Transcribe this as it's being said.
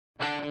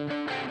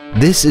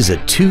This is a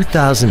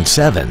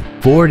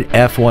 2007 Ford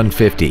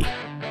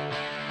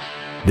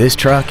F-150. This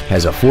truck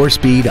has a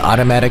 4-speed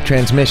automatic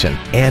transmission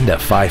and a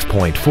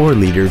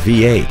 5.4-liter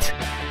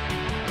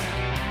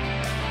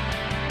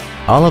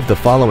V8. All of the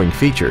following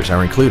features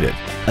are included: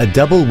 a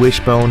double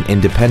wishbone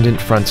independent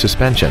front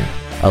suspension,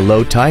 a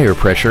low tire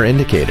pressure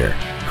indicator,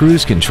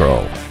 cruise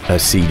control, a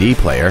CD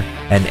player,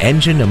 an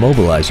engine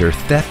immobilizer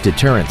theft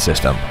deterrent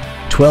system,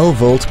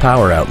 12-volt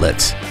power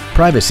outlets,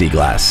 privacy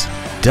glass,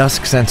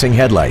 dusk sensing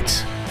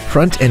headlights,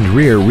 front and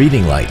rear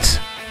reading lights,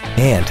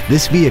 and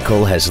this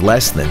vehicle has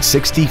less than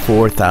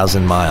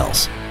 64,000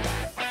 miles.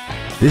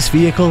 This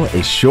vehicle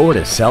is sure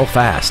to sell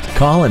fast.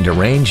 Call and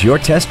arrange your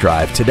test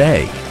drive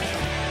today.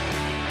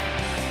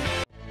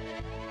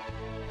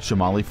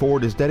 Shamaley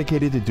Ford is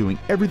dedicated to doing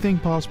everything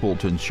possible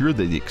to ensure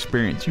that the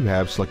experience you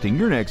have selecting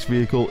your next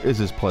vehicle is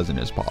as pleasant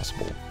as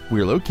possible.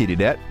 We are located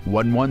at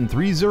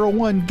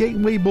 11301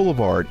 Gateway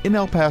Boulevard in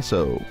El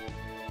Paso.